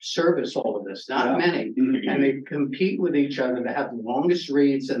that service all of this, not many, and they compete with each other to have the longest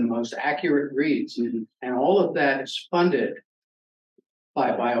reads and the most accurate reads, and all of that is funded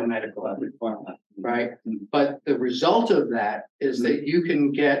by biomedical, right? But the result of that is that you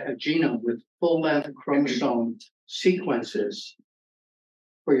can get a genome with full-length chromosome sequences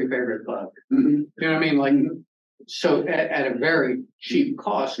for your favorite bug. You know what I mean? Like, so at a very cheap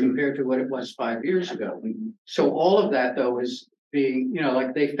cost compared to what it was 5 years ago. So all of that, though, is being,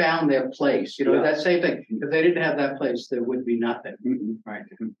 like they found their place. That same thing. If they didn't have that place, there would be nothing, right?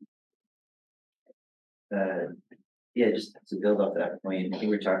 Just to build off that point, I think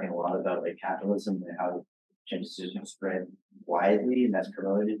we're talking a lot about like capitalism and how genesis spread widely, and that's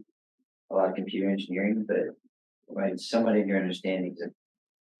promoted a lot of computer engineering. But right, somewhat of your understanding that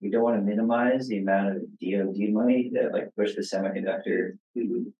we don't want to minimize the amount of DoD money that like push the semiconductor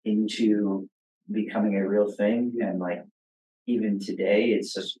into becoming a real thing, and like even today,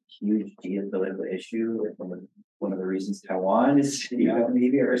 it's such a huge geopolitical issue from one of the reasons Taiwan is,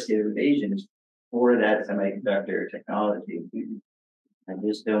 maybe our state of invasion is for that semiconductor technology. I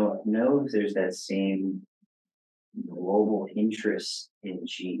just don't know if there's that same global interest in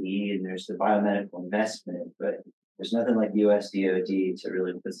GE, and there's the biomedical investment, but there's nothing like US DoD to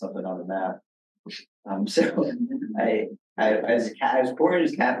really put something on the map. So as important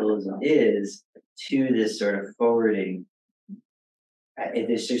as capitalism is to this sort of forwarding,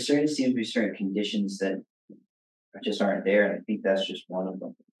 there certainly seems to be certain conditions that just aren't there, and I think that's just one of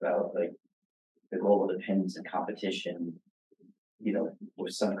them. About like the global dependence and competition,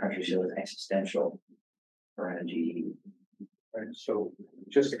 with some countries feel is existential for energy. Right, so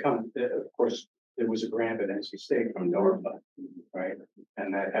just to come, of course, there was a grant at NC State from DARPA, right?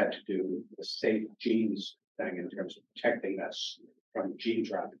 And that had to do with the safe genes thing in terms of protecting us from gene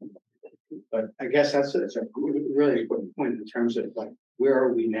dropping. But I guess that's a really important point in terms of like, where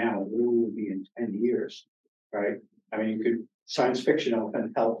are we now? Where will we be in 10 years, right? I mean, science fiction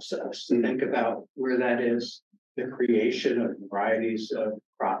often helps us to think about where that is, the creation of varieties of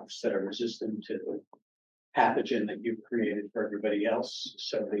crops that are resistant to the pathogen that you've created for everybody else.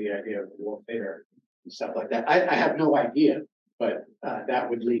 So the idea of warfare and stuff like that. I have no idea, but that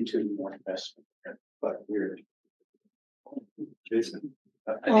would lead to more investment. But weird. Jason.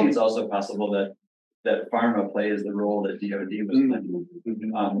 I think it's also possible that pharma plays the role that DoD was playing.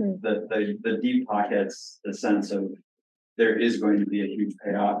 The deep pockets, the sense of there is going to be a huge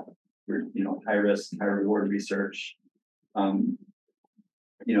payoff for high risk, high reward research.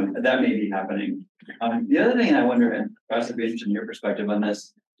 That may be happening. The other thing I wonder, and perhaps I'd be interested in your perspective on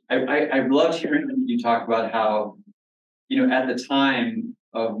this, I loved hearing you talk about how, at the time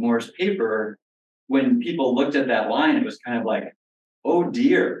of Moore's paper, when people looked at that line, it was kind of like, oh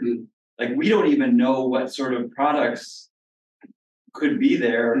dear, like we don't even know what sort of products could be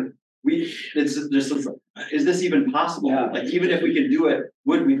there. Is this even possible? Yeah. Like even if we could do it,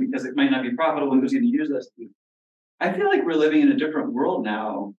 would we? Because it might not be profitable. Who's going to use this? I feel like we're living in a different world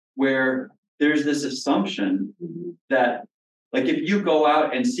now, where there's this assumption that, like, if you go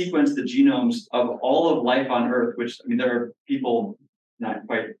out and sequence the genomes of all of life on Earth, which there are people not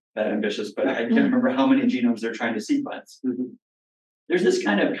quite that ambitious, but I can't remember how many genomes they're trying to sequence. There's this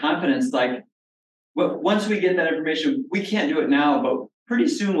kind of confidence, like, well, once we get that information, we can't do it now, but pretty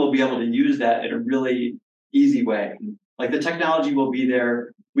soon we'll be able to use that in a really easy way. Like the technology will be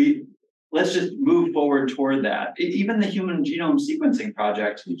there. Let's just move forward toward that. Even the human genome sequencing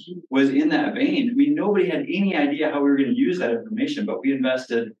project was in that vein. Nobody had any idea how we were going to use that information, but we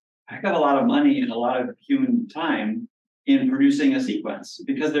invested a heck of a lot of money and a lot of human time in producing a sequence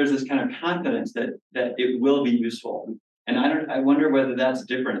because there's this kind of confidence that it will be useful. And I wonder whether that's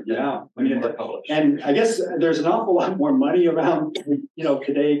different. When you publish. And I guess there's an awful lot more money around,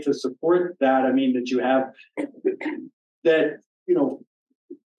 today to support that. I mean, that you have that,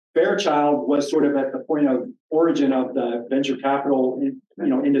 Fairchild was sort of at the point of origin of the venture capital,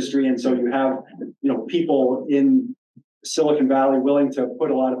 industry. And so you have, people in Silicon Valley willing to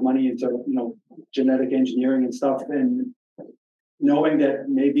put a lot of money into, genetic engineering and stuff. And knowing that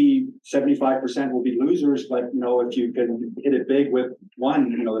maybe 75% will be losers, but, if you can hit it big with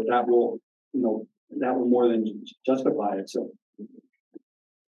one, that will more than justify it. So.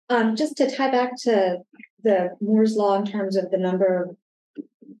 Just to tie back to the Moore's law in terms of the number of,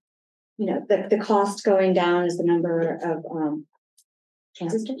 the cost going down is the number of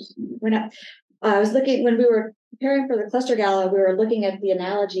transistors. I was looking, when we were preparing for the cluster gala, we were looking at the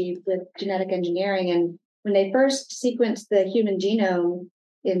analogy with genetic engineering. And when they first sequenced the human genome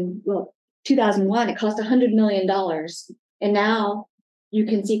in 2001, it cost $100 million. And now you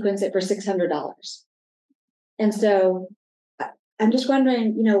can sequence it for $600. And so I'm just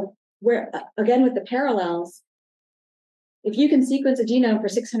wondering, where, again, with the parallels, if you can sequence a genome for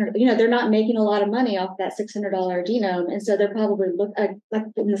 $600, they're not making a lot of money off that $600 genome. And so they're probably like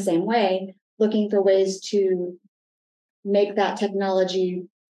in the same way, looking for ways to make that technology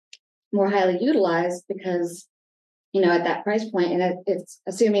more highly utilized because, at that price point, and it's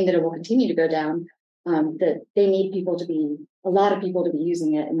assuming that it will continue to go down, that they need a lot of people to be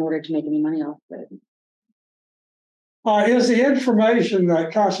using it in order to make any money off of it. Is the information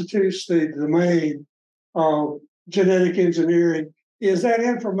that constitutes the domain of genetic engineering, is that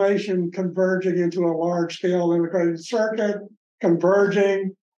information converging into a large-scale integrated circuit,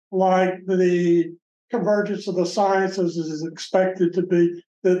 converging like the convergence of the sciences is expected to be,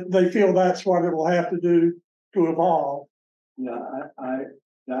 that they feel that's what it will have to do to evolve? Yeah,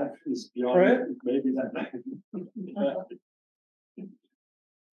 that is beyond maybe that.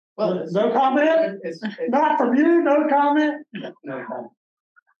 Well, no comment? Not from you, no comment? No comment.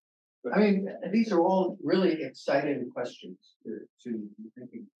 I mean, these are all really exciting questions to be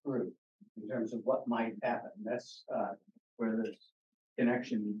thinking through in terms of what might happen. That's where this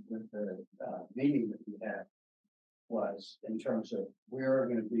connection with the meeting that we had was in terms of where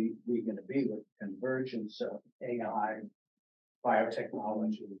we going to be with convergence of AI,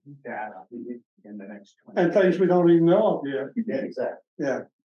 biotechnology, data in the next 20 And things we don't even know of yet. Yeah, exactly. Yeah.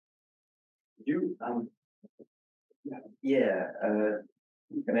 You,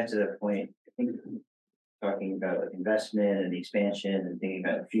 Coming to that point, I think talking about like investment and the expansion and thinking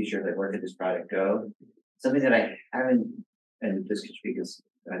about the future, like where could this product go? Something that I haven't, and this could be because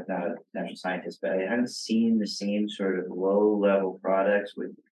I'm not a natural scientist, but I haven't seen the same sort of low level products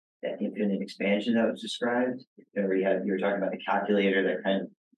with that infinite expansion that was described. You were talking about the calculator that kind of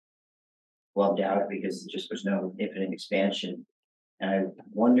flubbed out because there just was no infinite expansion. And I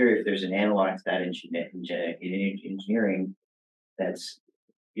wonder if there's an analog to that in genetic engineering that's,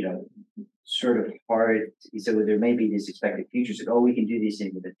 sort of hard. So there may be these expected futures, like, oh, we can do these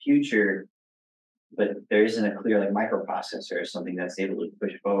things in the future, but there isn't a clear like microprocessor or something that's able to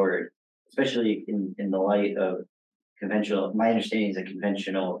push forward, especially in the light of conventional. My understanding is that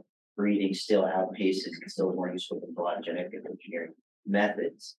conventional breeding still outpaces and still is more useful than a lot of genetic engineering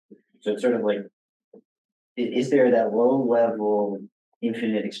methods. So it's sort of like, is there that low level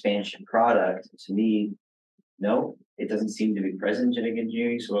infinite expansion product? To me, no, it doesn't seem to be present in genetic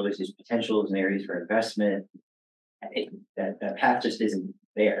engineering. So while there's these potentials and areas for investment, that path just isn't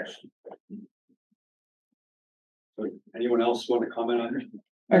there. Anyone else want to comment on it?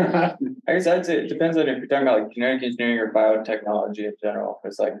 I guess I'd say it depends on if you're talking about like genetic engineering or biotechnology in general.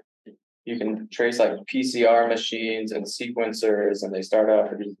 Because like you can trace like PCR machines and sequencers, and they start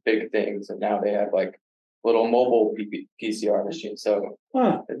off with these big things, and now they have like little mobile PCR machines. So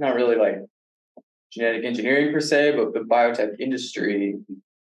it's not really like genetic engineering per se, but the biotech industry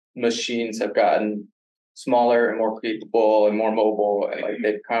machines have gotten smaller and more capable and more mobile, and like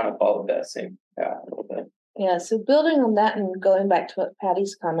they've kind of followed that same path a little bit. Yeah, so building on that and going back to what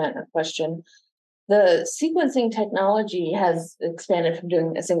Patty's comment or question, the sequencing technology has expanded from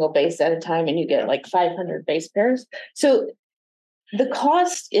doing a single base at a time, and you get like 500 base pairs. So the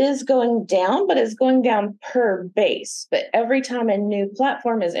cost is going down, but it's going down per base. But every time a new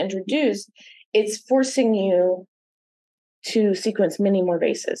platform is introduced, it's forcing you to sequence many more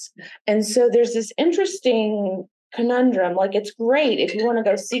bases. And so there's this interesting conundrum. Like, it's great if you want to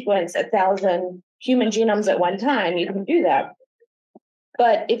go sequence 1,000 human genomes at one time, you can do that.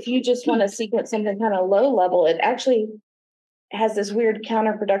 But if you just want to sequence something kind of low level, it actually has this weird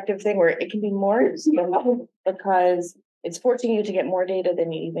counterproductive thing where it can be more expensive because it's forcing you to get more data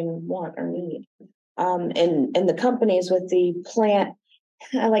than you even want or need. And the companies with the plant,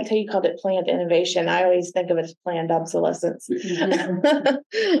 I liked how you called it plant innovation. I always think of it as planned obsolescence.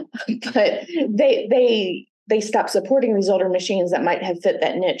 But they stop supporting these older machines that might have fit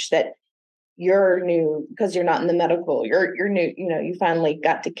that niche that you're new because you're not in the medical. You're new. You finally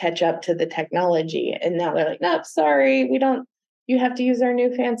got to catch up to the technology, and now they're like, no, sorry, we don't. You have to use our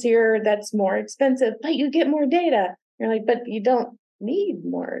new fancier. That's more expensive, but you get more data. You're like, but you don't need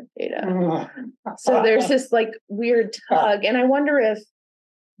more data. So there's this like weird tug, and I wonder if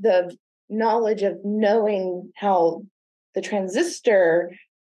the knowledge of knowing how the transistor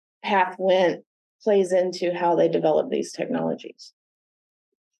path went plays into how they develop these technologies.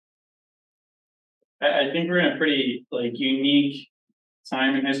 I think we're in a pretty like unique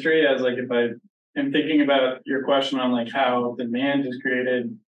time in history, as like if I am thinking about your question on like how demand is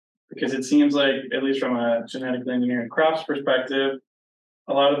created, because it seems like, at least from a genetically engineered crops perspective,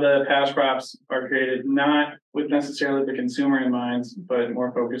 a lot of the past crops are created not with necessarily the consumer in mind, but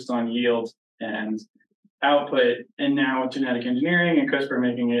more focused on yield and output. And now with genetic engineering and CRISPR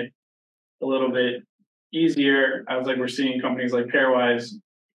making it a little bit easier, I was like, we're seeing companies like Pairwise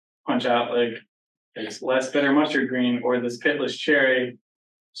punch out like it's less bitter mustard green or this pitless cherry.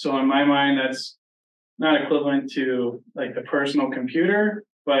 So in my mind, that's not equivalent to like the personal computer,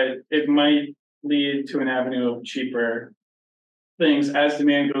 but it might lead to an avenue of cheaper things as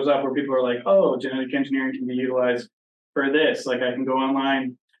demand goes up, where people are like, oh, genetic engineering can be utilized for this. Like I can go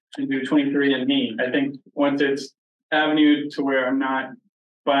online and do 23andMe. I think once it's avenue to where I'm not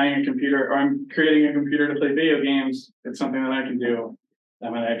buying a computer or I'm creating a computer to play video games, it's something that I can do. That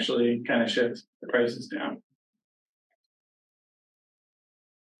might actually kind of shift the prices down.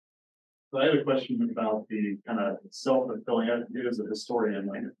 So I have a question about the kind of self-fulfilling, as a historian,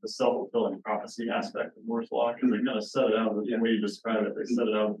 like the self-fulfilling prophecy aspect of Moore's Law, because they kind of set it out the way you describe it. They set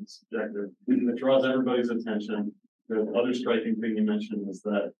it out as subjective. It draws everybody's attention. The other striking thing you mentioned is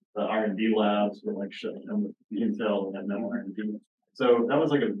that the R&D labs were like shut down with Intel and no R&D. So that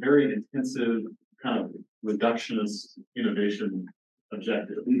was like a very intensive kind of reductionist innovation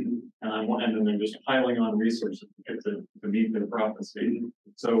objective. And then they're just piling on resources to meet their prophecy.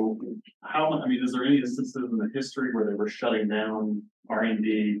 So I mean, is there any instances in the history where they were shutting down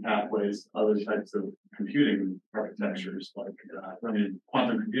R&D pathways, other types of computing architectures, like,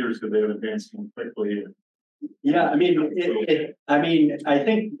 quantum computers, because they have advanced more quickly? Yeah, I mean, I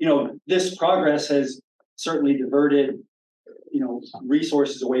think, this progress has certainly diverted,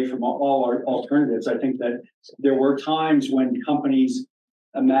 resources away from all our alternatives. I think that there were times when companies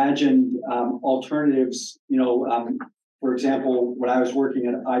imagined alternatives, for example, when I was working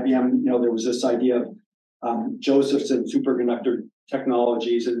at IBM, there was this idea of Josephson superconductor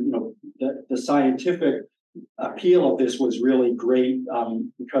technologies, and the scientific appeal of this was really great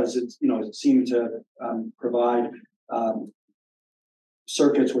because it seemed to provide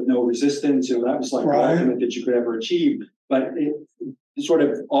circuits with no resistance. That was like the ultimate that you could ever achieve. But it sort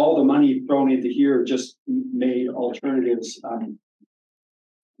of all the money thrown into here just made alternatives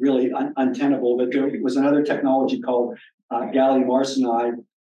really untenable. But there was another technology called gallium arsenide,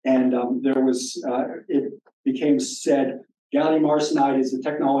 and there was it became said gallium arsenide is the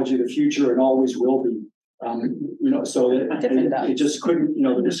technology of the future and always will be. So it just couldn't.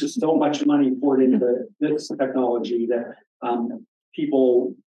 There's just so much money poured into this technology that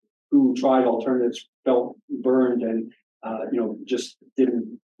people who tried alternatives felt burned and just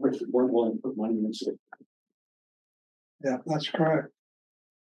weren't willing to put money into it. Yeah, that's correct.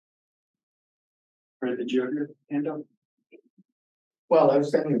 Fred, did you have your hand up? Well, I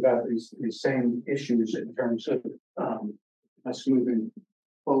was thinking about these same issues in terms of us moving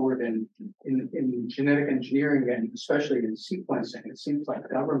forward in genetic engineering, and especially in sequencing. It seems like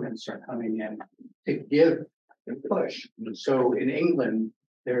governments are coming in to give the push. So in England,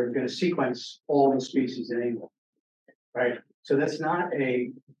 they're going to sequence all the species in England, right? So that's not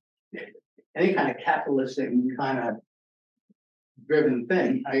any kind of capitalistic kind of driven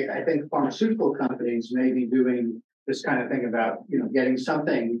thing. I think pharmaceutical companies may be doing this kind of thing about getting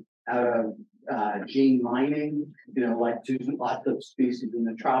something out of gene mining, like choosing lots of species in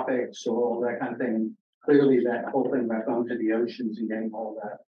the tropics or all that kind of thing. Clearly, that whole thing about going to the oceans and getting all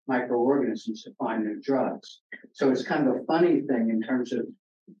that microorganisms to find new drugs. So it's kind of a funny thing in terms of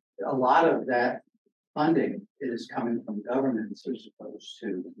a lot of that funding is coming from governments as opposed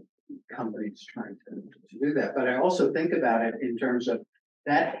to companies trying to do that. But I also think about it in terms of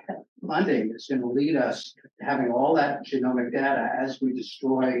that funding is going to lead us to having all that genomic data as we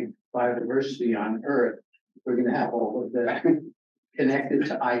destroy biodiversity on Earth. We're going to have all of that connected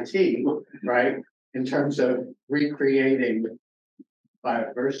to IT, right? In terms of recreating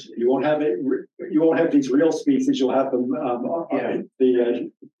biodiversity. You won't have it. You won't have these real species. You'll have them. The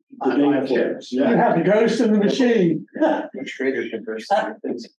data chips. You have the ghost in the machine. Much greater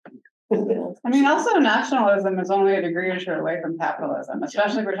diversity. I mean, also nationalism is only a degree or two away from capitalism,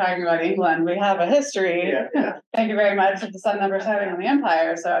 especially if we're talking about England. We have a history. Yeah. Thank you very much of the sun never setting on the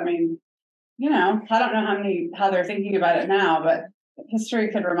empire. So, I mean, I don't know how they're thinking about it now, but history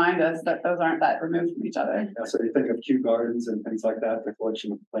could remind us that those aren't that removed from each other. Yeah, so you think of Kew Gardens and things like that, the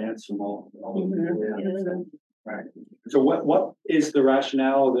collection of plants from all over the world. Right. So what is the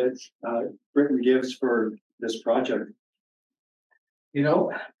rationale that Britain gives for this project?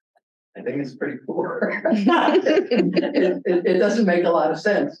 I think it's pretty poor. it doesn't make a lot of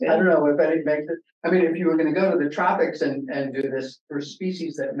sense. I don't know if it makes it. I mean, if you were going to go to the tropics and do this for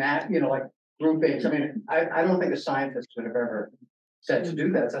species that match, like groupings. I mean, I don't think a scientist would have ever said to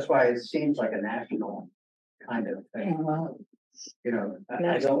do that. That's why it seems like a national kind of thing. I don't know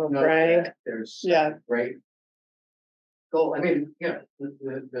that there's great goal. I mean,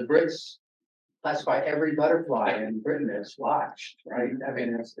 the Brits classify every butterfly in Britain as watched, right? I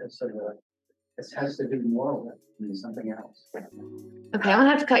mean, it's sort of it has to do more with something else. Okay, I'll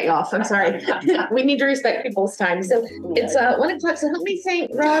have to cut you off. I'm sorry. We need to respect people's time. So it's 1 o'clock. So help me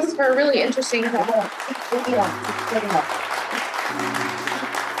thank Ross for a really interesting talk.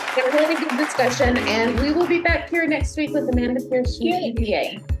 A really good discussion, and we will be back here next week with Amanda Pierce from the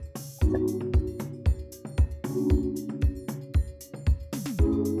EPA.